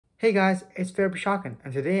Hey guys, it's FairOPShotgun,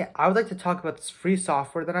 and today I would like to talk about this free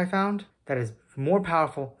software that I found that is more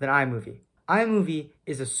powerful than iMovie. iMovie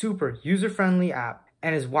is a super user-friendly app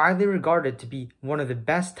and is widely regarded to be one of the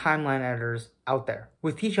best timeline editors out there.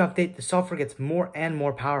 With each update, the software gets more and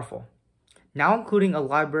more powerful, now including a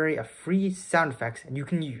library of free sound effects you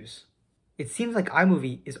can use. It seems like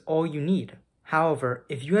iMovie is all you need. However,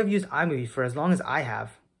 if you have used iMovie for as long as I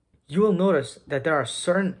have, you will notice that there are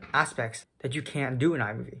certain aspects that you can't do in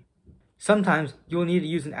iMovie. Sometimes you will need to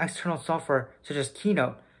use an external software such as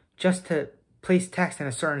Keynote just to place text in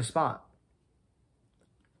a certain spot.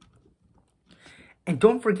 And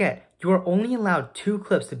don't forget, you are only allowed 2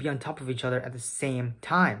 clips to be on top of each other at the same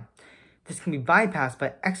time. This can be bypassed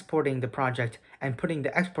by exporting the project and putting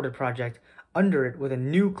the exported project under it with a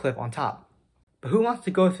new clip on top. But who wants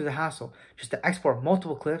to go through the hassle just to export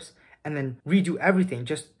multiple clips and then redo everything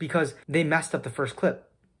just because they messed up the first clip?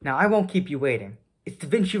 Now I won't keep you waiting. It's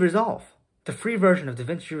DaVinci Resolve. The free version of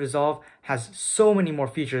DaVinci Resolve has so many more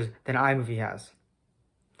features than iMovie has,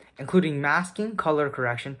 including masking, color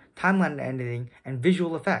correction, timeline editing, and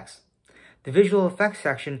visual effects. The visual effects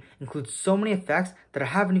section includes so many effects that I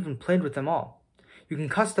haven't even played with them all. You can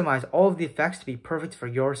customize all of the effects to be perfect for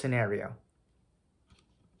your scenario.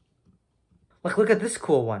 Like, look at this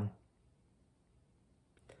cool one.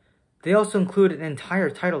 They also include an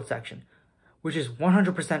entire title section, which is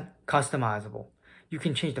 100% customizable. You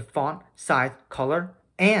can change the font, size, color,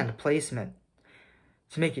 and placement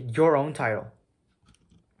to make it your own title.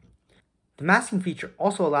 The masking feature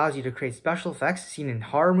also allows you to create special effects seen in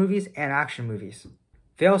horror movies and action movies.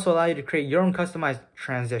 They also allow you to create your own customized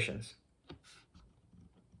transitions.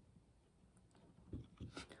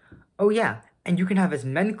 Oh yeah, and you can have as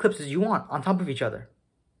many clips as you want on top of each other.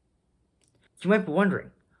 You might be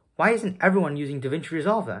wondering, why isn't everyone using DaVinci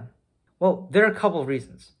Resolve then? Well, there are a couple of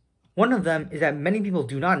reasons. One of them is that many people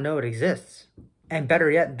do not know it exists. And better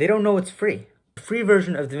yet, they don't know it's free. The free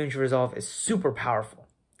version of DaVinci Resolve is super powerful.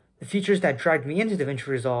 The features that dragged me into DaVinci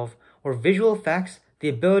Resolve were visual effects, the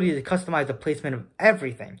ability to customize the placement of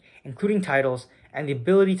everything, including titles, and the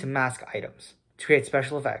ability to mask items to create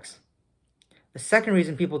special effects. The second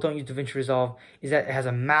reason people don't use DaVinci Resolve is that it has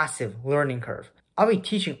a massive learning curve. I'll be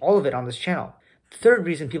teaching all of it on this channel. The third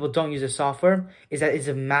reason people don't use this software is that it's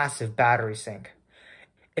a massive battery sink.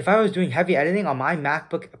 If I was doing heavy editing on my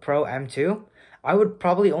MacBook Pro M2, I would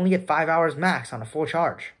probably only get 5 hours max on a full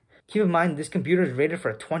charge. Keep in mind, this computer is rated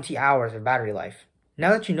for 20 hours of battery life.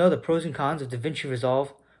 Now that you know the pros and cons of DaVinci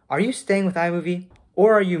Resolve, are you staying with iMovie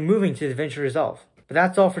or are you moving to DaVinci Resolve? But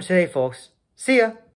that's all for today, folks. See ya!